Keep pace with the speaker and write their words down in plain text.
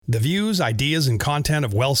The views, ideas, and content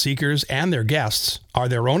of Well Seekers and their guests are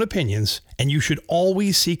their own opinions, and you should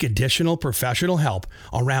always seek additional professional help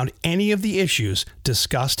around any of the issues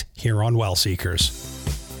discussed here on Well Seekers.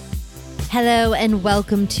 Hello and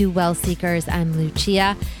welcome to Well Seekers. I'm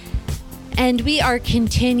Lucia, and we are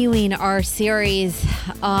continuing our series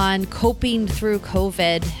on coping through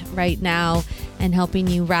COVID right now and helping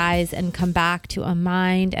you rise and come back to a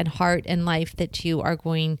mind and heart and life that you are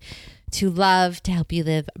going to love, to help you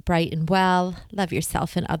live bright and well, love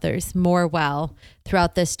yourself and others more well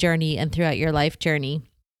throughout this journey and throughout your life journey.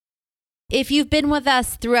 If you've been with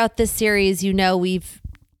us throughout this series, you know we've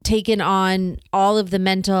taken on all of the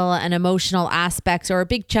mental and emotional aspects, or a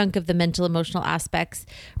big chunk of the mental emotional aspects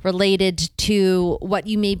related to what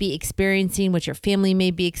you may be experiencing, what your family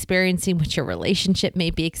may be experiencing, what your relationship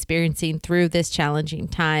may be experiencing through this challenging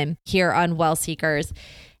time here on Well Seekers.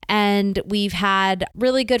 And we've had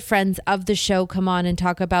really good friends of the show come on and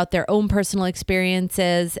talk about their own personal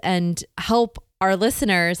experiences and help our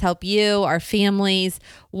listeners, help you, our families,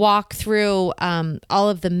 walk through all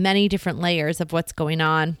of the many different layers of what's going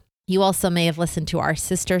on. You also may have listened to our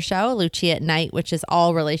sister show, Lucia at Night, which is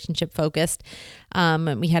all relationship focused.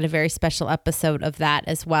 And we had a very special episode of that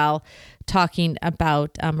as well, talking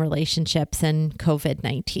about relationships and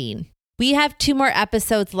COVID-19. We have 2 more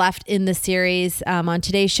episodes left in the series. On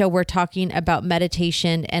today's show, we're talking about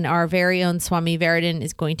meditation, and our very own Swami Veridin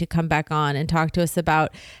is going to come back on and talk to us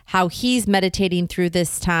about how he's meditating through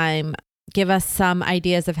this time, give us some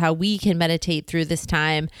ideas of how we can meditate through this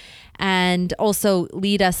time, and also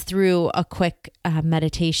lead us through a quick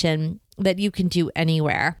meditation that you can do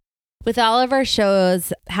anywhere. With all of our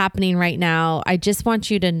shows happening right now, I just want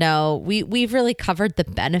you to know we've really covered the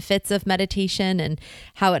benefits of meditation and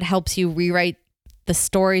how it helps you rewrite the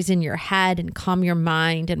stories in your head and calm your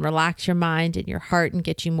mind and relax your mind and your heart and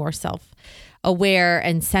get you more self-aware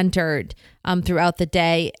and centered throughout the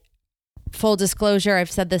day. Full disclosure, I've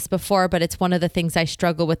said this before, but it's one of the things I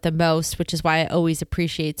struggle with the most, which is why I always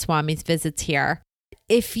appreciate Swami's visits here.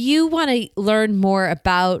 If you want to learn more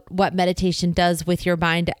about what meditation does with your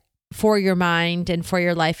mind, for your mind and for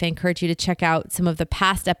your life, I encourage you to check out some of the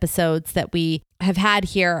past episodes that we have had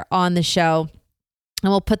here on the show, and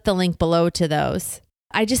we'll put the link below to those.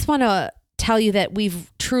 I just want to tell you that we've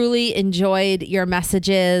truly enjoyed your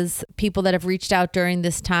messages, people that have reached out during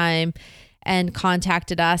this time and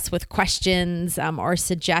contacted us with questions or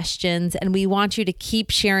suggestions. And we want you to keep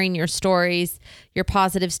sharing your stories, your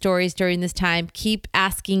positive stories during this time. Keep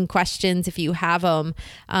asking questions if you have them,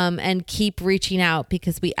 and keep reaching out,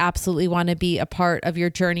 because we absolutely want to be a part of your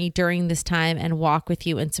journey during this time and walk with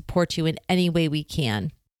you and support you in any way we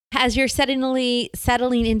can. As you're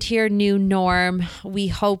settling into your new norm, we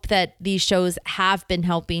hope that these shows have been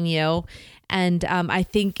helping you. And I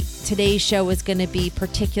think today's show is going to be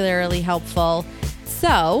particularly helpful.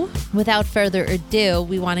 So without further ado,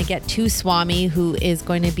 we want to get to Swami, who is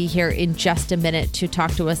going to be here in just a minute to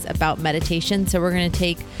talk to us about meditation. So we're going to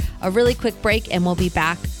take a really quick break, and we'll be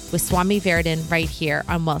back with Swami Veridin right here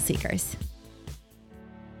on Well Seekers.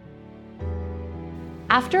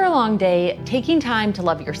 After a long day, taking time to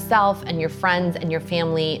love yourself and your friends and your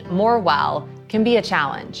family more well can be a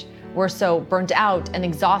challenge. We're so burnt out and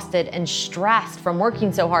exhausted and stressed from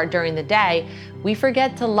working so hard during the day, we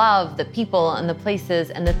forget to love the people and the places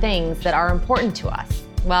and the things that are important to us.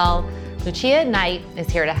 Well, Lucia at Night is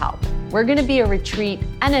here to help. We're going to be a retreat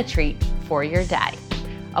and a treat for your day.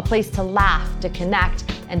 A place to laugh, to connect,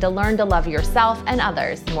 and to learn to love yourself and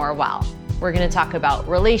others more well. We're going to talk about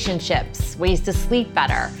relationships, ways to sleep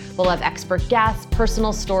better. We'll have expert guests,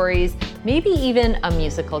 personal stories, maybe even a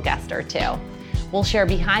musical guest or two. We'll share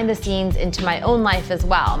behind the scenes into my own life as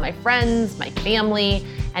well, my friends, my family,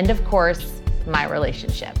 and of course, my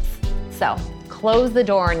relationships. So close the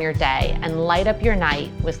door on your day and light up your night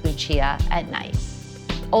with Lucia at Night.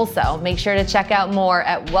 Also, make sure to check out more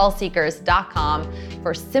at wellseekers.com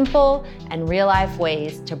for simple and real-life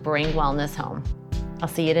ways to bring wellness home. I'll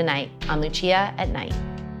see you tonight on Lucia at Night.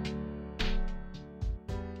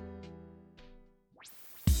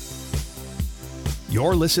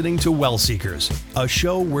 You're listening to Well Seekers, a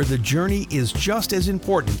show where the journey is just as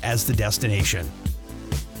important as the destination.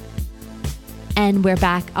 And we're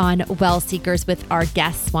back on Well Seekers with our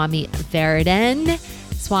guest, Swami Veridin.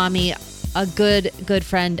 Swami, a good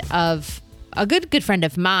friend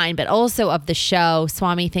of mine, but also of the show.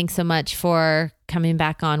 Swami, thanks so much for coming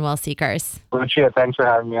back on Well Seekers. Lucia, thanks for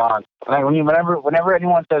having me on. Whenever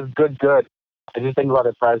anyone says good, I just think about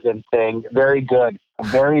the president saying very good. A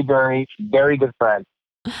very, very, very good friend.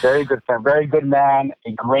 Very good friend. Very good man.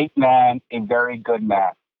 A great man. A very good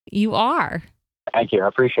man. You are. Thank you. I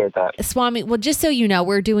appreciate that. Swami, well, just so you know,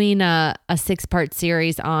 we're doing a 6-part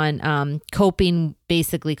series on coping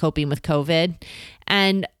with COVID.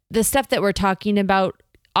 And the stuff that we're talking about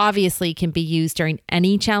obviously can be used during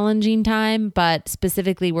any challenging time, but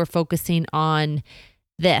specifically we're focusing on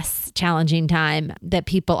this challenging time that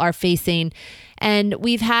people are facing. And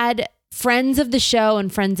we've had friends of the show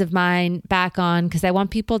and friends of mine back on because I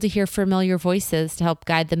want people to hear familiar voices to help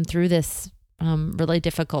guide them through this really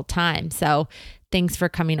difficult time. So thanks for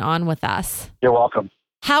coming on with us. You're welcome.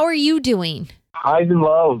 How are you doing? Highs and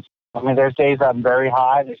lows. I mean, there's days I'm very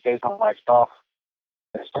high. There's days I'm like, oh,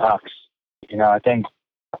 this sucks. I think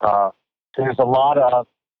there's a lot of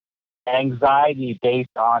anxiety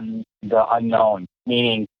based on the unknown,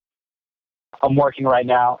 meaning I'm working right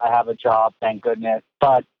now. I have a job, thank goodness,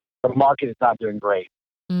 but the market is not doing great.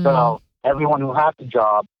 So everyone who has a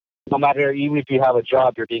job, no matter, even if you have a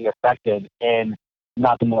job, you're being affected in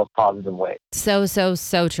not the most positive way. So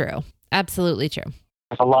true. Absolutely true.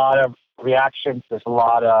 There's a lot of reactions. There's a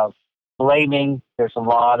lot of blaming. There's a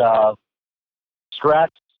lot of stress.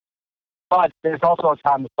 But there's also a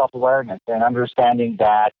time of self-awareness and understanding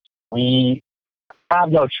that we have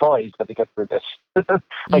no choice but to get through this.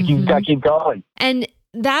 You've got to keep going. And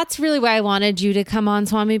that's really why I wanted you to come on,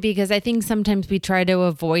 Swami, because I think sometimes we try to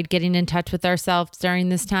avoid getting in touch with ourselves during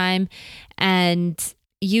this time. And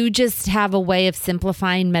you just have a way of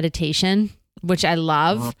simplifying meditation, which I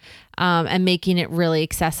love, and making it really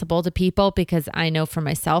accessible to people, because I know for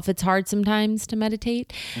myself, it's hard sometimes to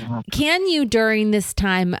meditate. Can you, during this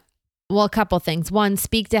time, well, a couple things. One,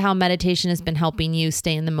 speak to how meditation has been helping you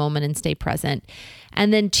stay in the moment and stay present.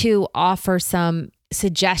 And then 2, offer some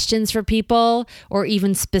suggestions for people, or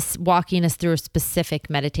even walking us through a specific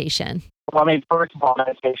meditation. Well, I mean, first of all,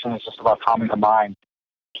 meditation is just about calming the mind.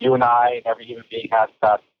 You and I and every human being has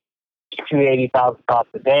about 280,000 thoughts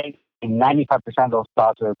a day, and 95% of those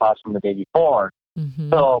thoughts are thoughts from the day before.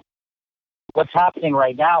 So what's happening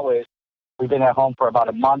right now is we've been at home for about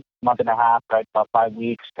a month and a half, right? About 5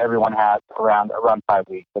 weeks. Everyone has around 5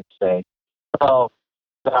 weeks, let's say. So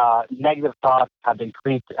the negative thoughts have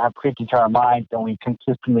creeped into our minds, and we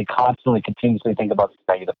constantly, continuously think about these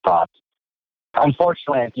negative thoughts.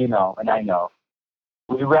 Unfortunately, as you know, and I know,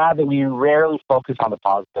 we rarely focus on the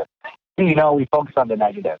positive. We focus on the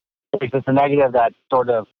negative, because it's the negative that sort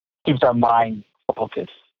of keeps our mind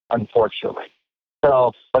focused, unfortunately.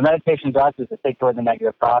 So what meditation does is it takes away the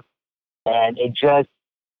negative thoughts, and it just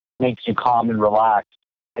makes you calm and relaxed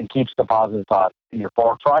and keeps the positive thoughts in your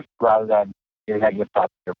forefront rather than your negative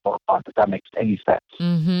thoughts in your forefront, if that makes any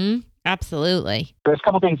sense. Absolutely. There's a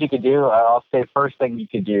couple things you could do. I'll say first thing you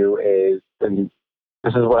could do is, and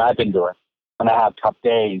this is what I've been doing when I have tough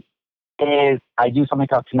days, is I do something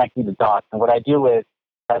called connecting the dots. And what I do is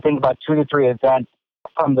I think about 2 to 3 events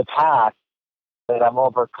from the past that I've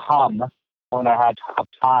overcome when I had tough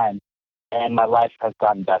times, and my life has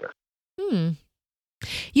gotten better.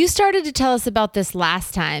 You started to tell us about this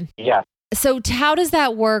last time. Yeah. So how does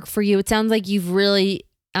that work for you? It sounds like you've really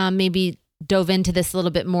maybe dove into this a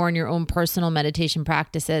little bit more in your own personal meditation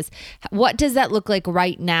practices. What does that look like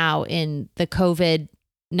right now in the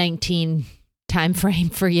COVID-19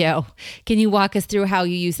 timeframe for you? Can you walk us through how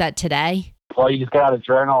you use that today? Well, you just get out a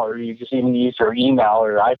journal, or you just even use your email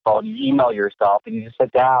or your iPhone. You email yourself, and you just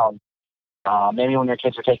sit down. Maybe when your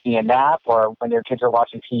kids are taking a nap, or when your kids are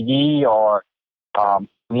watching TV, or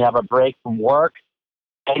when you have a break from work,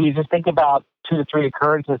 and you just think about 2 to 3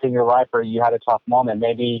 occurrences in your life where you had a tough moment.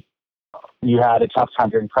 Maybe you had a tough time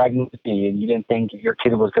during pregnancy and you didn't think your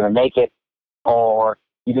kid was going to make it, or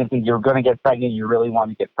you didn't think you were going to get pregnant, you really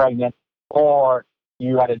wanted to get pregnant, or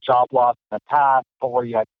you had a job loss in the past, or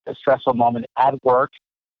you had a stressful moment at work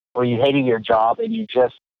where you hated your job and you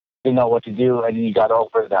just didn't know what to do, and you got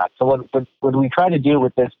over that. So what we try to do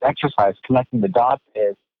with this exercise, connecting the dots,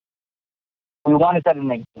 is we want to set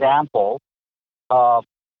an example of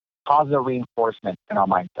positive reinforcement in our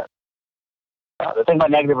mindset. The thing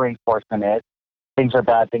about negative reinforcement is things are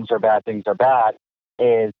bad,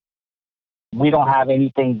 is we don't have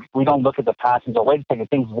anything, we don't look at the past and go, wait a second,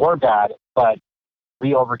 things were bad, but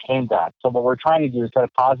we overcame that. So what we're trying to do is set a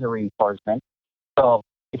positive reinforcement. So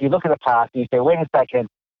if you look at the past and you say, wait a second,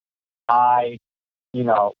 I,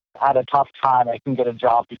 had a tough time, I couldn't get a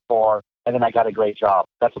job before, and then I got a great job.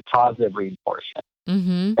 That's a positive reinforcement.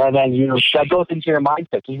 And then that goes into your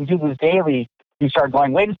mindset. So you can do this daily. You start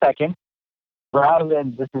going, wait a second, rather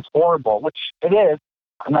than this is horrible, which it is,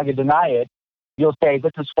 I'm not going to deny it. You'll say,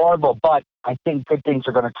 this is horrible, but I think good things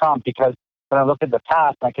are going to come, because when I look at the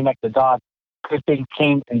past and I connect the dots, good things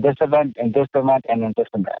came in this event, and this event, and in this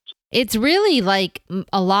event. It's really like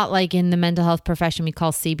a lot like in the mental health profession we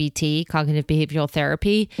call CBT, cognitive behavioral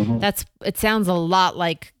therapy. It sounds a lot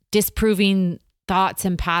like disproving thoughts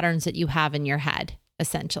and patterns that you have in your head,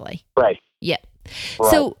 essentially. Right. Yeah.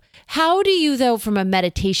 Right. So how do you, though, from a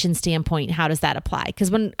meditation standpoint, how does that apply? Because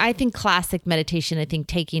when I think classic meditation, I think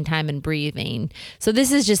taking time and breathing. So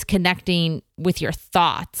this is just connecting with your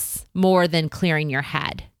thoughts more than clearing your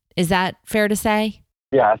head. Is that fair to say?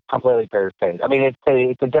 Yeah, it's completely fair to say. I mean,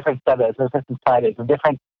 it's a different set of, it's a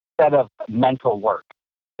different set of mental work.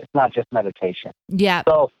 It's not just meditation. Yeah.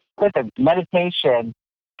 So listen, meditation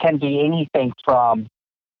can be anything from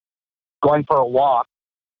going for a walk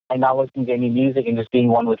and not listening to any music and just being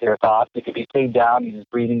one with your thoughts. It could be sitting down and just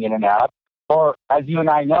breathing in and out. Or, as you and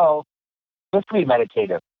I know, this can be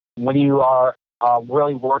meditative. When you are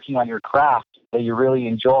really working on your craft that you really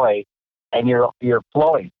enjoy and you're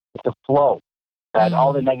flowing. It's a flow. That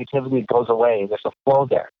all the negativity goes away. There's a flow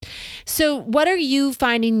there. So what are you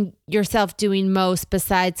finding yourself doing most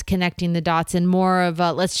besides connecting the dots and more of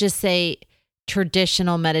a, let's just say,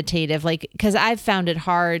 traditional meditative? Like, because I've found it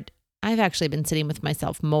hard. I've actually been sitting with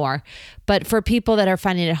myself more. But for people that are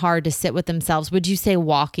finding it hard to sit with themselves, would you say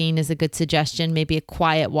walking is a good suggestion? Maybe a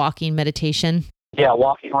quiet walking meditation? Yeah,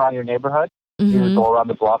 walking around your neighborhood. You just go around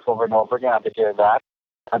the block over and over again. I've been doing that.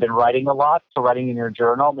 I've been writing a lot. So writing in your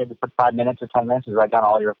journal, maybe for 5 minutes or 10 minutes, is write down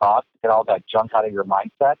all your thoughts, get all that junk out of your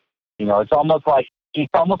mindset. You know, it's almost like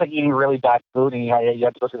eating really bad food and you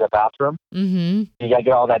have to go to the bathroom. You got to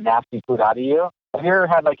get all that nasty food out of you. Have you ever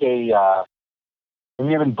had like have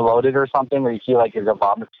you been bloated or something where you feel like you're going to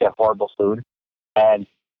vomit because you have horrible food and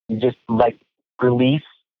you just like release,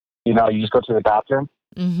 you just go to the bathroom?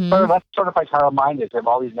 So that's sort of like how our mind is. We have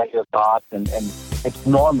all these negative thoughts and it's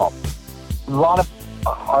normal. A lot of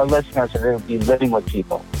our listeners are going to be living with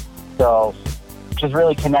people. So just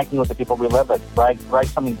really connecting with the people we live with. Write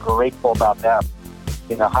something grateful about them.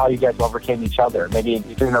 How you guys overcame each other. Maybe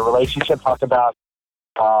if you're in a relationship,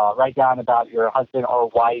 write down about your husband or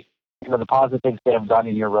wife, the positive things they have done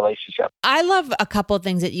in your relationship. I love a couple of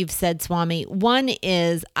things that you've said, Swami. One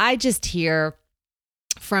is I just hear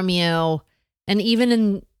from you, and even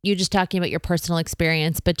in you just talking about your personal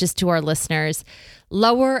experience, but just to our listeners,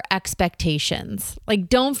 lower expectations. Like,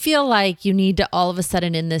 don't feel like you need to all of a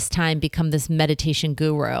sudden in this time become this meditation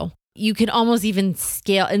guru. You can almost even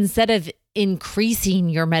scale instead of increasing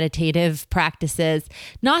your meditative practices,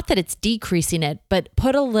 not that it's decreasing it, but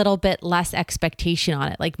put a little bit less expectation on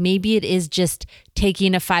it. Like maybe it is just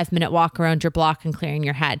taking a 5-minute walk around your block and clearing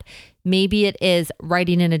your head. Maybe it is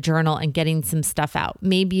writing in a journal and getting some stuff out.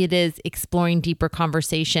 Maybe it is exploring deeper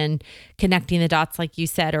conversation, connecting the dots, like you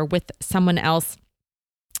said, or with someone else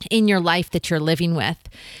in your life that you're living with.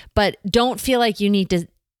 But don't feel like you need to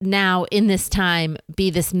now in this time be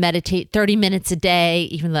this meditate 30 minutes a day,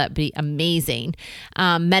 even though that'd be amazing,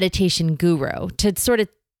 meditation guru. To sort of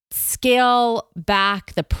scale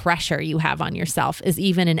back the pressure you have on yourself is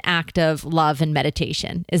even an act of love and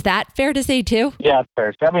meditation. Is that fair to say too? Yeah, it's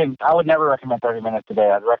fair. I mean, I would never recommend 30 minutes a day.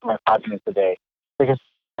 I'd recommend 5 minutes a day because,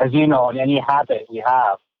 as you know, in any habit we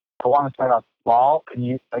have, I want to start out small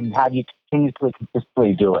and have you continuously,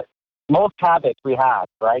 consistently do it. Most habits we have,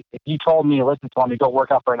 right? If you told me, listen, to me, go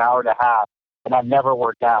work out for an hour and a half, and I've never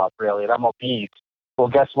worked out really, and I'm obese, well,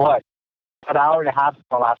 guess what? An hour and a half is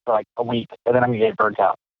going to last for like a week, and then I'm going to get burnt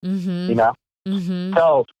out.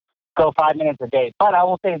 So go 5 minutes a day. But I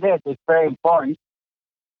will say this, it's very important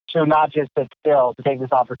to not just sit still, to take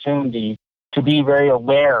this opportunity to be very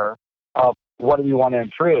aware of what do we want to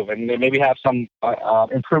improve and maybe have some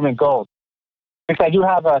improvement goals. Because I do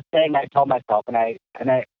have a saying I tell myself, and I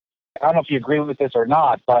don't know if you agree with this or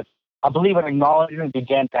not, but I believe when acknowledgement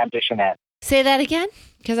begins, ambition ends. Say that again,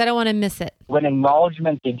 because I don't want to miss it. When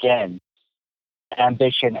acknowledgement begins,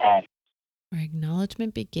 ambition ends. Where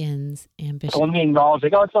acknowledgement begins, ambition. So when we acknowledge,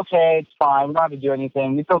 like, oh, it's okay, it's fine, we don't have to do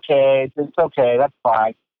anything, it's okay, that's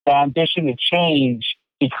fine. The ambition to change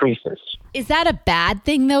decreases. Is that a bad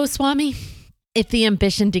thing, though, Swami? If the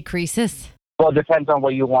ambition decreases? Well, it depends on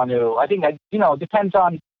what you want to. I think that, it depends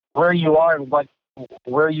on where you are and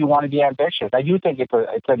where you want to be ambitious. I do think it's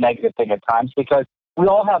a negative thing at times because we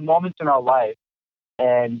all have moments in our life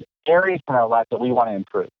and areas in our life that we want to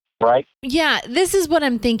improve, right? Yeah, this is what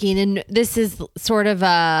I'm thinking. And this is sort of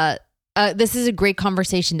this is a great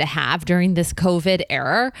conversation to have during this COVID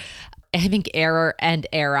era. I think error and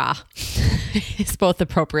era is both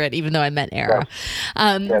appropriate, even though I meant era.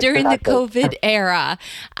 During the COVID era,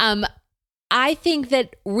 I think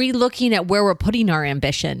that relooking at where we're putting our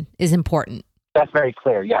ambition is important. That's very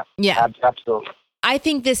clear. Yeah. Yeah. Absolutely. I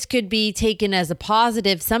think this could be taken as a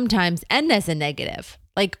positive sometimes and as a negative.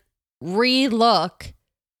 Like relook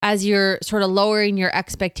as you're sort of lowering your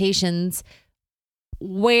expectations,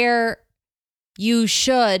 where you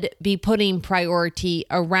should be putting priority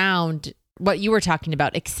around what you were talking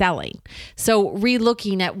about, excelling. So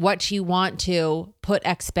relooking at what you want to put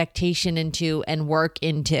expectation into and work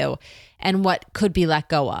into and what could be let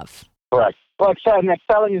go of. Correct. Well, excelling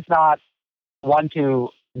is not 0 to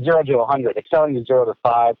 100. Excelling is 0 to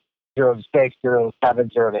 5, 0 to 6, 0 to 7,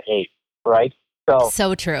 0 to 8, right?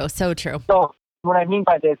 So true. So what I mean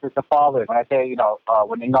by this is the following. When I say,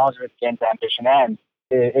 when acknowledgement begins, ambition ends,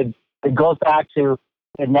 it goes back to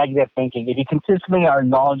the negative thinking. If you consistently are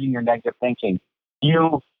acknowledging your negative thinking,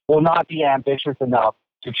 you will not be ambitious enough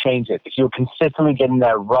to change it. If you consistently get in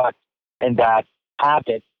that rut and that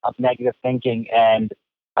habit of negative thinking and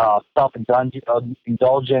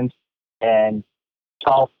self-indulgence and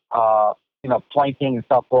pointing and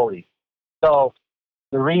self-bullying. So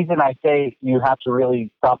the reason I say you have to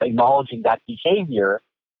really stop acknowledging that behavior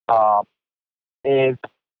is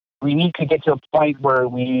we need to get to a point where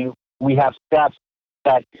we have steps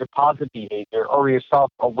that your positive behavior or your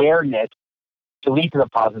self-awareness to lead to the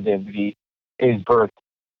positivity is birthed.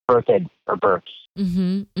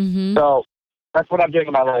 Mm-hmm, mm-hmm. So that's what I'm doing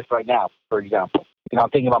in my life right now, for example. I'm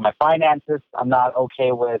thinking about my finances. I'm not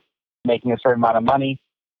okay with making a certain amount of money.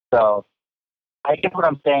 So I guess what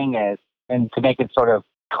I'm saying is, and to make it sort of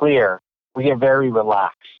clear, we get very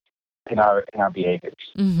relaxed in our behaviors.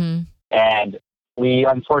 Mm-hmm. And we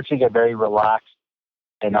unfortunately get very relaxed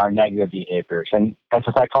in our negative behaviors. And as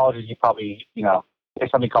a psychologist, you probably,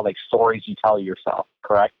 there's something called like stories you tell yourself,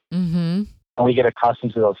 correct? Mm-hmm. And we get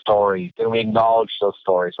accustomed to those stories and we acknowledge those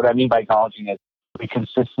stories. What I mean by acknowledging is we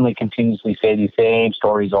continuously say these same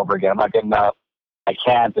stories over again. I'm not good enough. I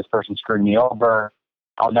can't. This person screwed me over.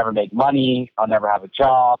 I'll never make money. I'll never have a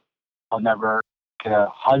job. I'll never get a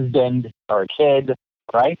husband or a kid,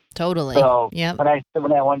 right? Totally. So yep. when I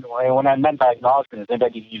meant by acknowledgement, maybe I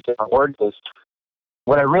need to use different words. Is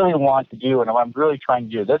what I really want to do, and what I'm really trying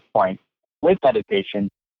to do at this point with meditation,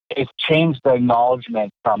 is change the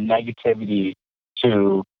acknowledgement from negativity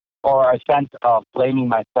or a sense of blaming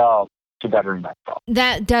myself to bettering myself.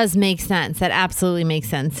 That does make sense. That absolutely makes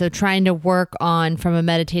sense. So trying to work on, from a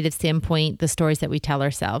meditative standpoint, the stories that we tell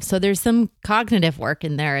ourselves. So there's some cognitive work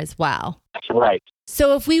in there as well. That's right.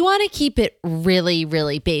 So if we want to keep it really,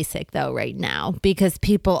 really basic though right now, because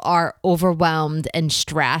people are overwhelmed and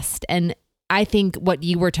stressed, and I think what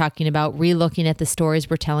you were talking about, relooking at the stories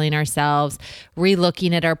we're telling ourselves,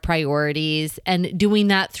 relooking at our priorities, and doing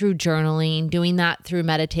that through journaling, doing that through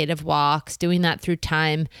meditative walks, doing that through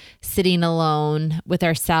time sitting alone with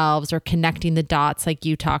ourselves or connecting the dots like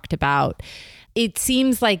you talked about. It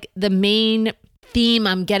seems like the main theme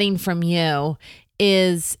I'm getting from you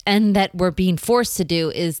is, and that we're being forced to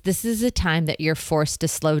do, is this is a time that you're forced to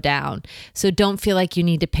slow down. So don't feel like you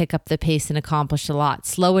need to pick up the pace and accomplish a lot.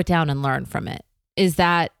 Slow it down and learn from it. Is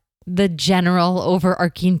that the general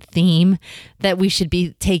overarching theme that we should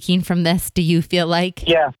be taking from this? Do you feel like?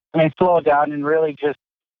 Yeah. Slow it down and really just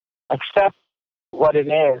accept what it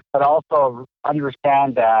is, but also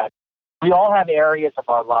understand that we all have areas of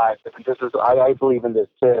our lives. And this is, I believe in this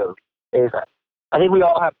too, is I think we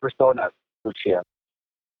all have personas, Lucia.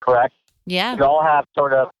 Correct? Yeah. We all have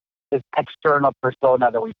sort of this external persona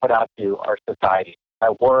that we put out to our society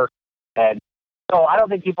at work. And so I don't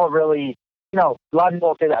think people really, a lot of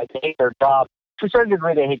people say that they hate their job. To a certain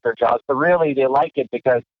degree, they hate their jobs, but really they like it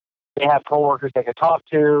because they have coworkers they can talk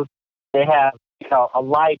to. They have, a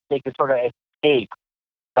life they can sort of escape.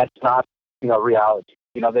 That's not, reality.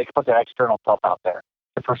 They can put their external self out there,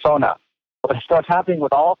 the persona. But what's happening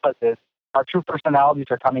with all of us is our true personalities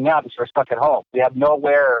are coming out because we're stuck at home. We have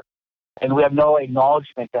nowhere and we have no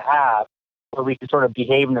acknowledgement to have where we can sort of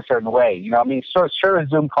behave in a certain way. Sure,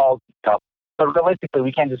 Zoom calls and stuff, but realistically,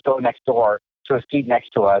 we can't just go next door to a seat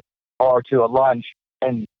next to us or to a lunch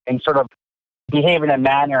and sort of behave in a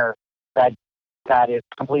manner that is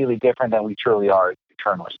completely different than we truly are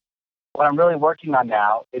internally. What I'm really working on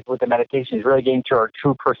now is with the meditation is really getting to our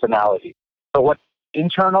true personality. So what's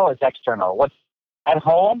internal is external. What's at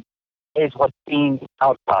home is what's seen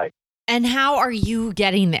outside. And how are you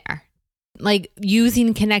getting there? Like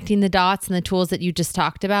connecting the dots and the tools that you just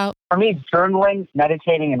talked about? For me, journaling,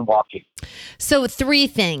 meditating, and walking. So 3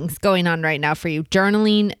 things going on right now for you: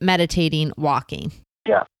 journaling, meditating, walking.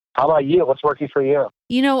 Yeah. How about you? What's working for you?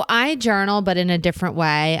 I journal, but in a different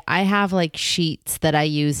way. I have like sheets that I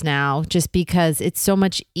use now just because it's so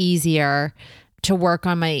much easier to work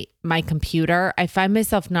on my computer. I find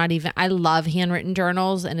myself I love handwritten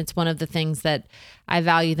journals, and it's one of the things that I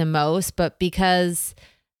value the most, but because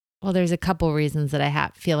Well, there's a couple reasons that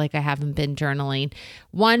I feel like I haven't been journaling.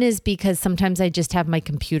 One is because sometimes I just have my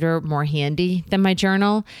computer more handy than my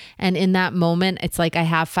journal. And in that moment, it's like I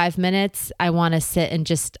have 5 minutes. I want to sit and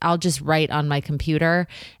I'll just write on my computer.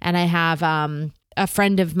 And I have a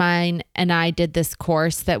friend of mine and I did this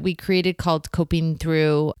course that we created called Coping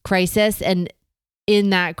Through Crisis. And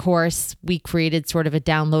in that course, we created sort of a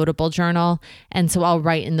downloadable journal. And so I'll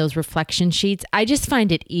write in those reflection sheets. I just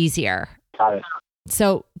find it easier. Got it.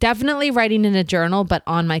 So definitely writing in a journal, but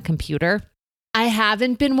on my computer. I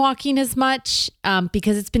haven't been walking as much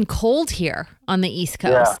because it's been cold here on the East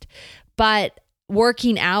Coast. Yeah. But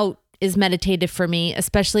working out is meditative for me,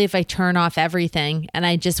 especially if I turn off everything and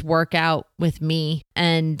I just work out with me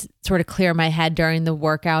and sort of clear my head during the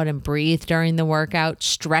workout and breathe during the workout.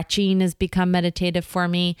 Stretching has become meditative for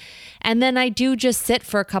me. And then I do just sit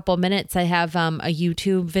for a couple minutes. I have a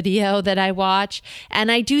YouTube video that I watch,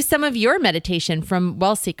 and I do some of your meditation from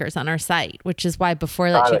Well Seekers on our site, which is why before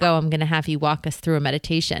I let you go, I'm going to have you walk us through a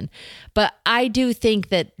meditation. But I do think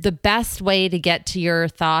that the best way to get to your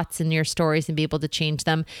thoughts and your stories and be able to change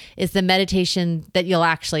them is the meditation that you'll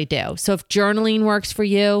actually do. So if journaling works for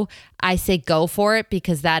you, I say go for it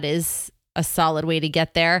because that is a solid way to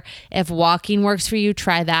get there. If walking works for you,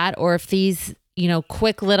 try that. Or if these,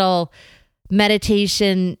 quick little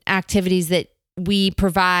meditation activities that we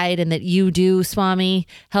provide and that you do, Swami,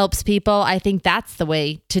 helps people, I think that's the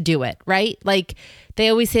way to do it, right? Like they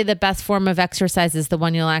always say the best form of exercise is the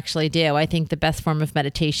one you'll actually do. I think the best form of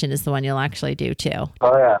meditation is the one you'll actually do too.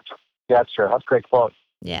 Oh yeah. That's true. That's a great quote.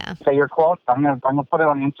 Yeah. Say your quote. I'm gonna put it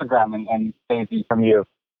on Instagram and say it from you.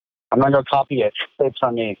 I'm going to go copy it. It's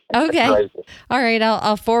from me. Okay. All right.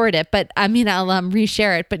 I'll forward it, but I'll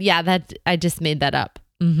reshare it. But yeah, I just made that up.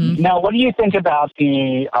 Mm-hmm. Now, what do you think about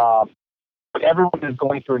what everyone is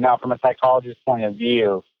going through now from a psychologist's point of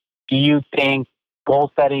view? Do you think goal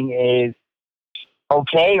setting is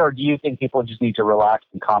okay, or do you think people just need to relax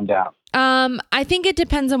and calm down? I think it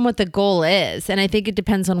depends on what the goal is. And I think it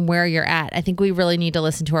depends on where you're at. I think we really need to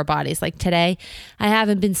listen to our bodies. Like today, I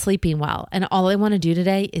haven't been sleeping well. And all I want to do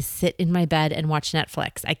today is sit in my bed and watch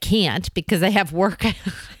Netflix. I can't because I have work I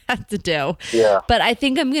have to do. Yeah. But I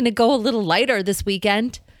think I'm going to go a little lighter this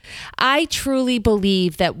weekend. I truly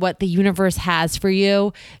believe that what the universe has for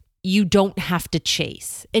you, you don't have to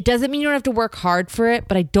chase. It doesn't mean you don't have to work hard for it,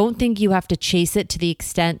 but I don't think you have to chase it to the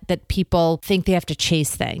extent that people think they have to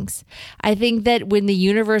chase things. I think that when the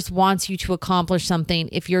universe wants you to accomplish something,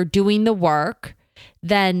 if you're doing the work,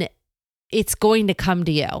 then it's going to come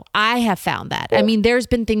to you. I have found that. I mean, there's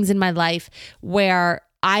been things in my life where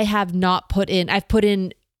I have not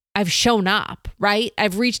I've shown up, right?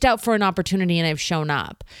 I've reached out for an opportunity and I've shown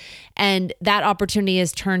up. And that opportunity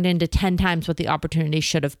has turned into 10 times what the opportunity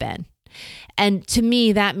should have been. And to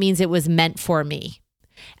me, that means it was meant for me.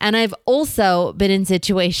 And I've also been in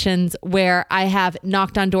situations where I have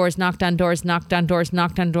knocked on doors, worked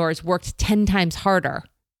 10 times harder,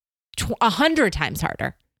 100 times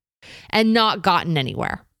harder, and not gotten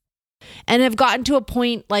anywhere. And have gotten to a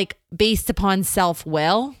point like based upon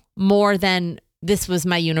self-will more than this was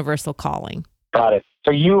my universal calling. Got it.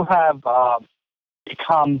 So you have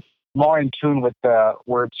become more in tune with the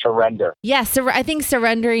word surrender. Yeah, so I think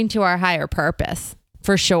surrendering to our higher purpose,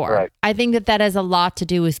 for sure. Right. I think that has a lot to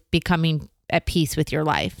do with becoming at peace with your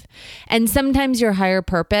life. And sometimes your higher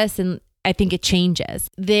purpose, and I think it changes.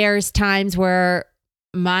 There's times where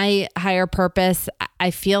my higher purpose, I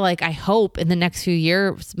feel like, I hope in the next few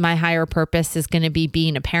years, my higher purpose is going to be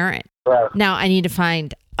being a parent. Right. Now I need to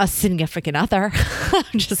find a significant other.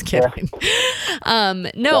 I'm just kidding.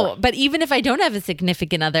 No, but even if I don't have a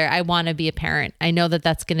significant other, I want to be a parent. I know that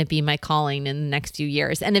that's going to be my calling in the next few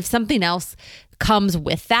years. And if something else comes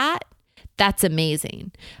with that, that's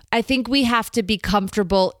amazing. I think we have to be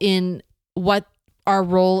comfortable in what our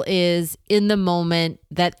role is in the moment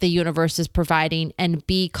that the universe is providing and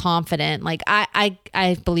be confident. Like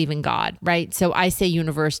I believe in God, right? So I say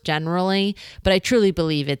universe generally, but I truly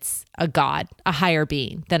believe it's a God, a higher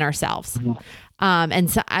being than ourselves. Mm-hmm. And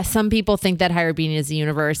so, some people think that higher being is the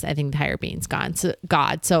universe. I think the higher being's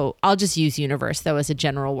God. So I'll just use universe though as a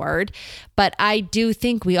general word. But I do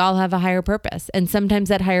think we all have a higher purpose. And sometimes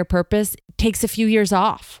that higher purpose takes a few years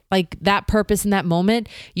off. Like that purpose in that moment,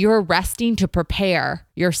 you're resting to prepare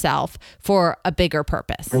yourself for a bigger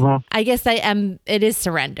purpose. Mm-hmm. I guess it is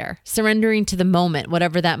surrendering to the moment,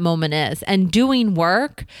 whatever that moment is, and doing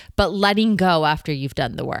work, but letting go after you've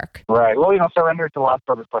done the work. Right. Well, surrender is the last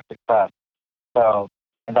purpose for success. So,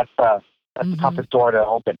 and that's mm-hmm. the toughest door to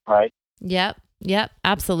open, right? Yep,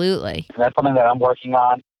 absolutely. And that's something that I'm working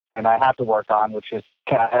on, and I have to work on, which is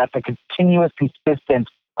that's a continuous, consistent.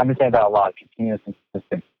 I'm going to say that a lot. Continuous and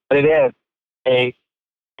consistent But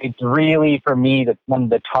it's really, for me, that's one of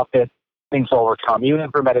the toughest things to overcome,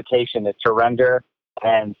 even for meditation, is surrender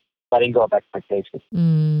and letting go of expectations.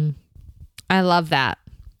 I love that.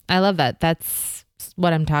 That's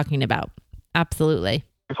what I'm talking about. Absolutely.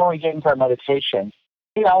 Before we get into our meditation,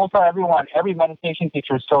 I will tell everyone, every meditation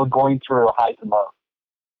teacher is still going through a highs and lows.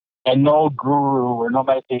 And no guru or no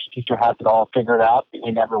meditation teacher has it all figured out.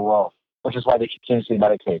 They never will, which is why they continuously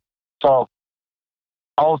meditate. So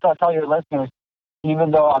I will tell your listeners,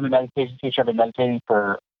 even though I'm a meditation teacher, I've been meditating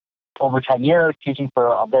for over 10 years, teaching for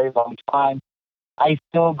a very long time, I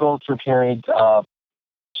still go through periods of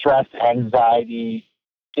stress, anxiety,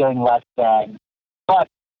 feeling less than. But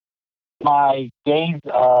my days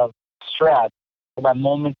of stress, my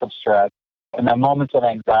moments of stress, and my moments of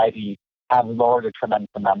anxiety have lowered a tremendous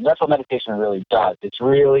amount. That's what meditation really does. It's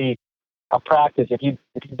really a practice. If you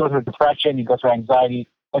go through depression, you go through anxiety,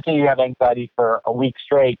 let's say you have anxiety for a week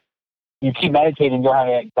straight, you keep meditating, you'll have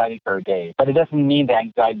anxiety for a day. But it doesn't mean the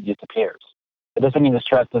anxiety disappears. It doesn't mean the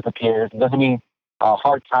stress disappears. It doesn't mean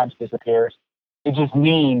hard times disappears. It just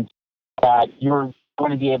means that you're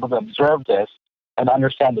going to be able to observe this and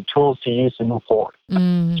understand the tools to use to move forward.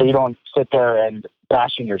 So you don't sit there and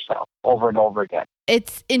bashing yourself over and over again.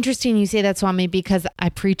 It's interesting you say that, Swami, because I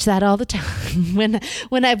preach that all the time.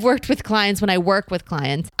 When I've worked with clients, when I work with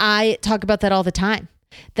clients, I talk about that all the time.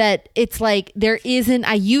 That it's like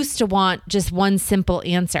I used to want just one simple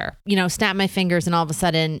answer, snap my fingers and all of a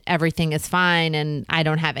sudden everything is fine and I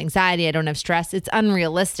don't have anxiety, I don't have stress. It's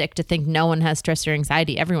unrealistic to think no one has stress or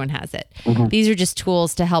anxiety. Everyone has it. These are just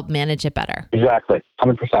tools to help manage it better. Exactly.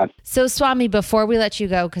 100%. So Swami, before we let you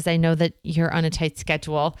go, because I know that you're on a tight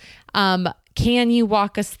schedule, can you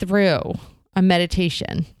walk us through a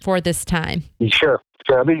meditation for this time? Sure.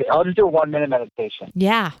 I'll just do a 1-minute meditation.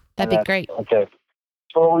 Yeah, that'd be great. Okay.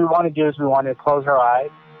 So what we want to do is we want to close our eyes.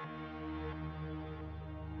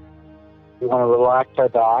 We want to relax our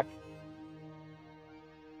back.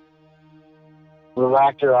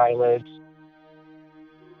 Relax your eyelids.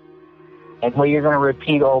 And what you're going to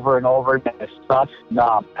repeat over and over again is Sat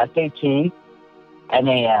Nam. S-A-T-N-A-M.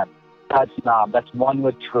 Sat Nam. That's one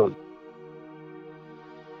with truth.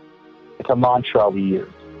 It's a mantra we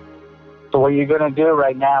use. So what you're going to do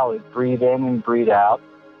right now is breathe in and breathe out.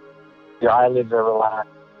 Your eyelids are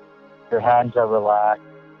relaxed. Your hands are relaxed.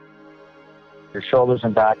 Your shoulders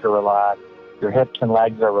and back are relaxed. Your hips and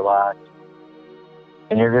legs are relaxed.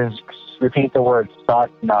 And you're going to repeat the word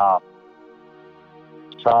Sat Nam.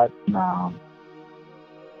 Sat Nam.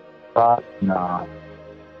 Sat Nam.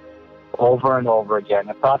 Over and over again.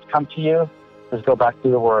 If thoughts come to you, just go back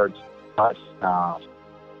to the words Sat Nam.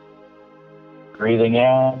 Breathing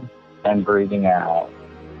in and breathing out.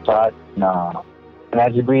 Sat Nam. And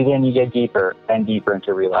as you breathe in, you get deeper and deeper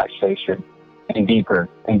into relaxation, and deeper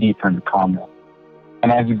into calmness.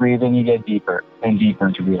 And as you breathe in, you get deeper and deeper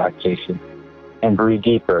into relaxation, and breathe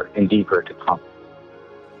deeper and deeper into calmness.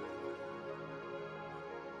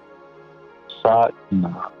 Sat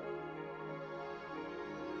Nam.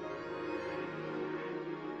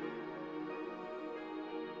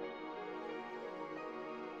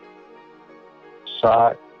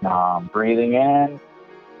 Sat Nam. Breathing in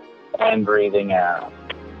and breathing out.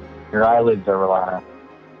 Your eyelids are relaxed.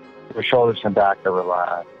 Your shoulders and back are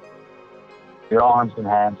relaxed. Your arms and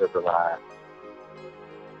hands are relaxed.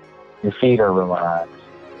 Your feet are relaxed.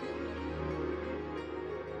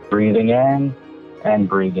 Breathing in and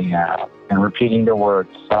breathing out. And repeating the word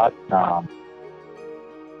Sat Nam.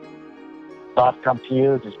 Thoughts come to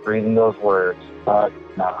you, just breathing those words. Sat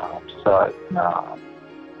Nam. Sat Nam.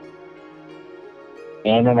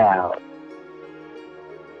 In and out.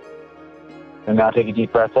 And now take a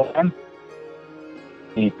deep breath in,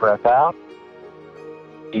 deep breath out,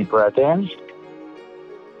 deep breath in,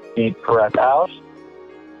 deep breath out,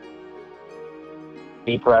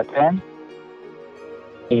 deep breath in,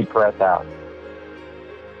 deep breath out.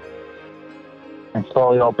 And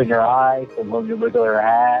slowly open your eyes and wiggle your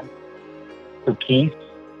hands to peace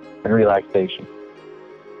and relaxation.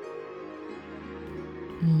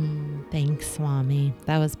 Thanks, Swami.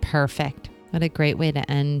 That was perfect. What a great way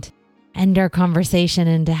to end our conversation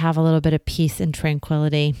and to have a little bit of peace and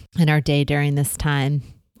tranquility in our day during this time.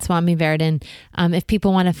 Swami Verdin, if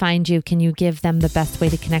people want to find you, can you give them the best way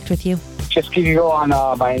to connect with you? Just you go on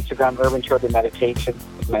my Instagram, Urban Children Meditation,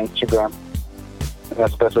 my Instagram.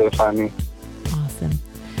 That's the best way to find me. Awesome.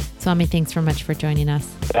 Swami, thanks so much for joining us.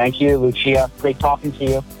 Thank you, Lucia. Great talking to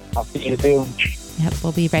you. I'll see you soon. Yep,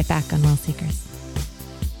 we'll be right back on Well Seekers.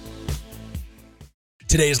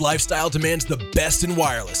 Today's lifestyle demands the best in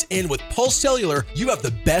wireless, and with Pulse Cellular, you have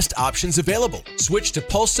the best options available. Switch to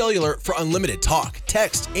Pulse Cellular for unlimited talk,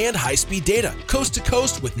 text, and high-speed data. Coast to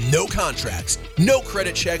coast with no contracts, no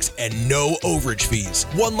credit checks, and no overage fees.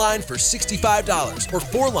 One line for $65 or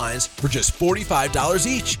 4 lines for just $45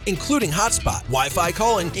 each, including hotspot, Wi-Fi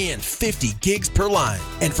calling, and 50 gigs per line.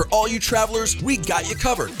 And for all you travelers, we got you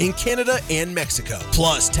covered in Canada and Mexico.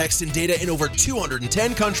 Plus, text and data in over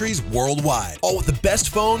 210 countries worldwide. All with the best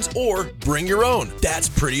phones or bring your own. That's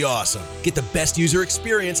pretty awesome. Get the best user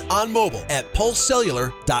experience on mobile at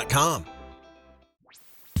pulsecellular.com.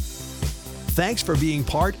 Thanks for being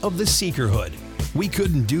part of the Seekerhood. We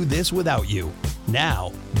couldn't do this without you.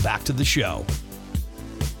 Now, back to the show.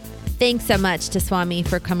 Thanks so much to Swami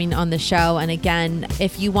for coming on the show. And again,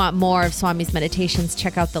 if you want more of Swami's meditations,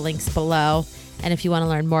 check out the links below. And if you want to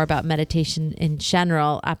learn more about meditation in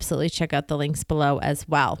general, absolutely check out the links below as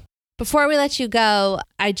well. Before we let you go,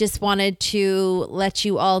 I just wanted to let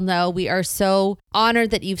you all know we are so honored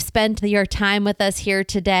that you've spent your time with us here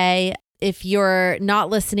today. If you're not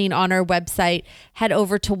listening on our website, head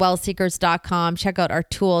over to wellseekers.com, check out our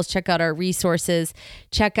tools, check out our resources,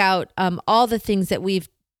 check out all the things that we've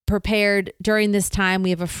prepared during this time. We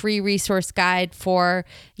have a free resource guide for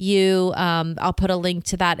you. I'll put a link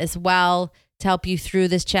to that as well to help you through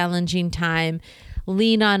this challenging time.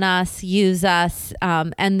 Lean on us, use us,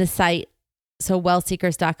 and the site. So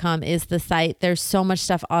wellseekers.com is the site. There's so much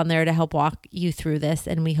stuff on there to help walk you through this,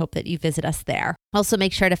 and we hope that you visit us there. Also,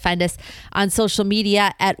 make sure to find us on social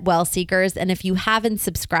media at Wellseekers. And if you haven't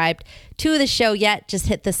subscribed to the show yet, just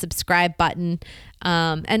hit the subscribe button.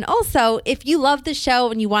 And also, if you love the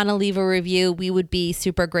show and you want to leave a review, we would be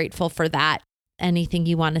super grateful for that. Anything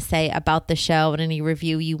you want to say about the show and any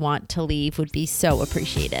review you want to leave would be so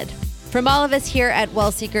appreciated. From all of us here at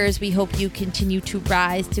Wellseekers, we hope you continue to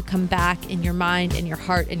rise, to come back in your mind, in your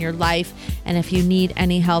heart, in your life. And if you need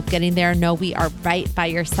any help getting there, know we are right by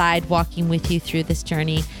your side, walking with you through this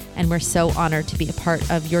journey. And we're so honored to be a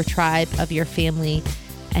part of your tribe, of your family,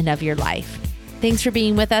 and of your life. Thanks for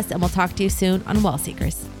being with us, and we'll talk to you soon on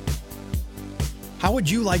Wellseekers. How would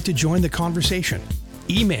you like to join the conversation?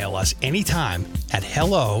 Email us anytime at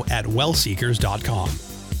hello@wellseekers.com.